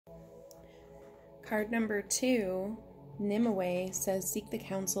Card number 2, Nimue, says seek the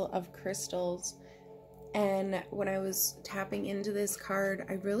counsel of crystals. And when I was tapping into this card,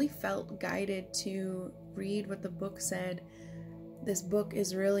 I really felt guided to read what the book said. This book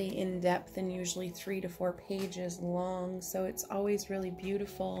is really in depth and usually 3 to 4 pages long, so it's always really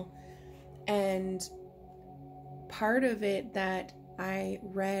beautiful. And part of it that I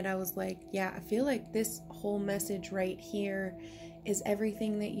read, I was like, yeah, I feel like this whole message right here is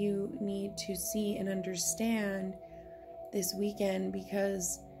everything that you need to see and understand this weekend,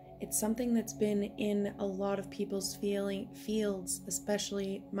 because it's something that's been in a lot of people's fields,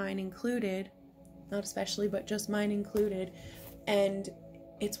 especially mine included. Not especially, but just mine included. And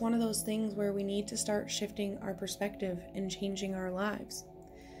it's one of those things where we need to start shifting our perspective and changing our lives.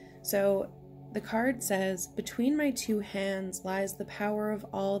 So the card says, between my 2 hands lies the power of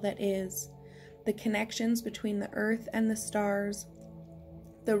all that is, the connections between the earth and the stars,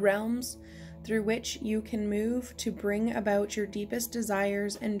 the realms through which you can move to bring about your deepest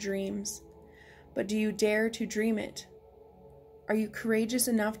desires and dreams. But do you dare to dream it? Are you courageous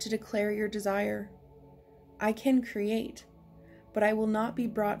enough to declare your desire? I can create, but I will not be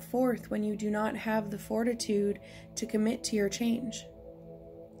brought forth when you do not have the fortitude to commit to your change.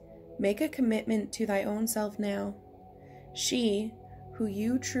 Make a commitment to thy own self now. She, who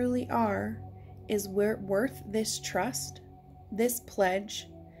you truly are, is worth this trust, this pledge,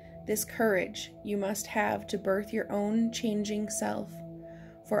 this courage you must have to birth your own changing self.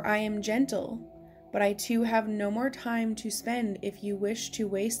 For I am gentle, but I too have no more time to spend if you wish to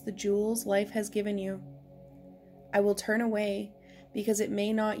waste the jewels life has given you. I will turn away, because it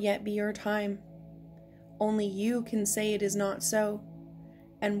may not yet be your time. Only you can say it is not so,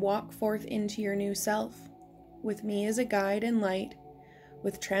 and walk forth into your new self, with me as a guide and light,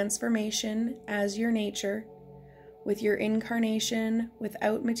 with transformation as your nature, with your incarnation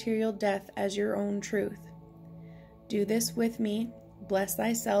without material death as your own truth. Do this with me, bless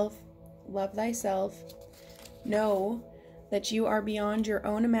thyself, love thyself. Know that you are beyond your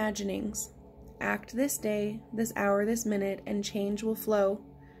own imaginings. Act this day, this hour, this minute, and change will flow.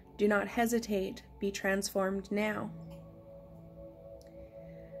 Do not hesitate, be transformed now.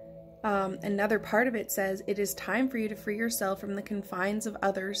 Another part of it says, it is time for you to free yourself from the confines of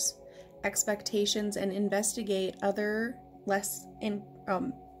others' expectations and investigate other less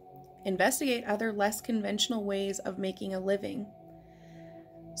conventional ways of making a living.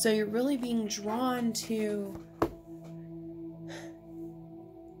 So you're really being drawn to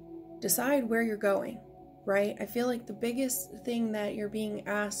decide where you're going, right? I feel like the biggest thing that you're being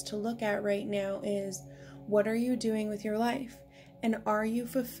asked to look at right now is, what are you doing with your life? And are you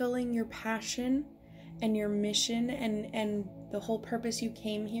fulfilling your passion and your mission and the whole purpose you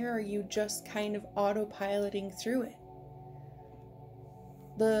came here? Or are you just kind of autopiloting through it?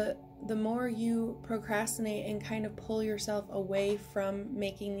 The more you procrastinate and kind of pull yourself away from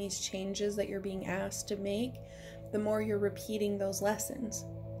making these changes that you're being asked to make, the more you're repeating those lessons.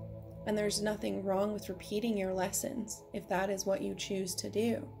 And there's nothing wrong with repeating your lessons if that is what you choose to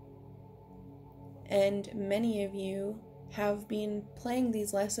do. And many of you have been playing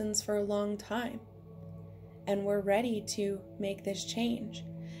these lessons for a long time, and we're ready to make this change.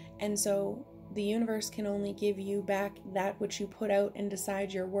 And so the universe can only give you back that which you put out and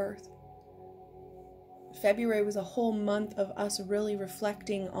decide your worth. February was a whole month of us really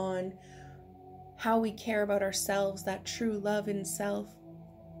reflecting on how we care about ourselves, that true love in self,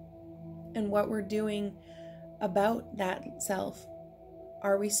 and what we're doing about that self.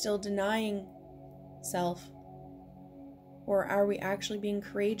 Are we still denying self? Or are we actually being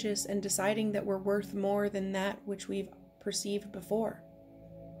courageous and deciding that we're worth more than that which we've perceived before?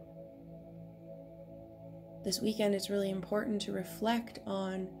 This weekend is really important to reflect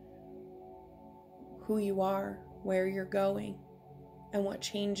on who you are, where you're going, and what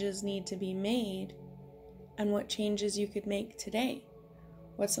changes need to be made, and what changes you could make today.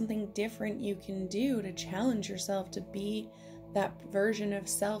 What's something different you can do to challenge yourself to be that version of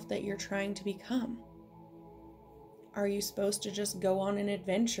self that you're trying to become? Are you supposed to just go on an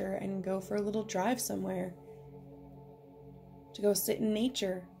adventure and go for a little drive somewhere? To go sit in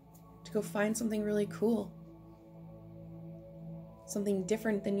nature? To go find something really cool? Something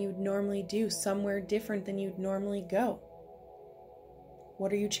different than you'd normally do, somewhere different than you'd normally go?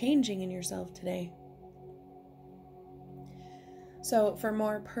 What are you changing in yourself today? So for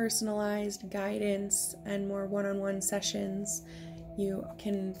more personalized guidance and more one-on-one sessions, you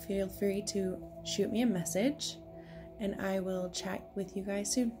can feel free to shoot me a message, and I will chat with you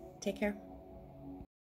guys soon. Take care.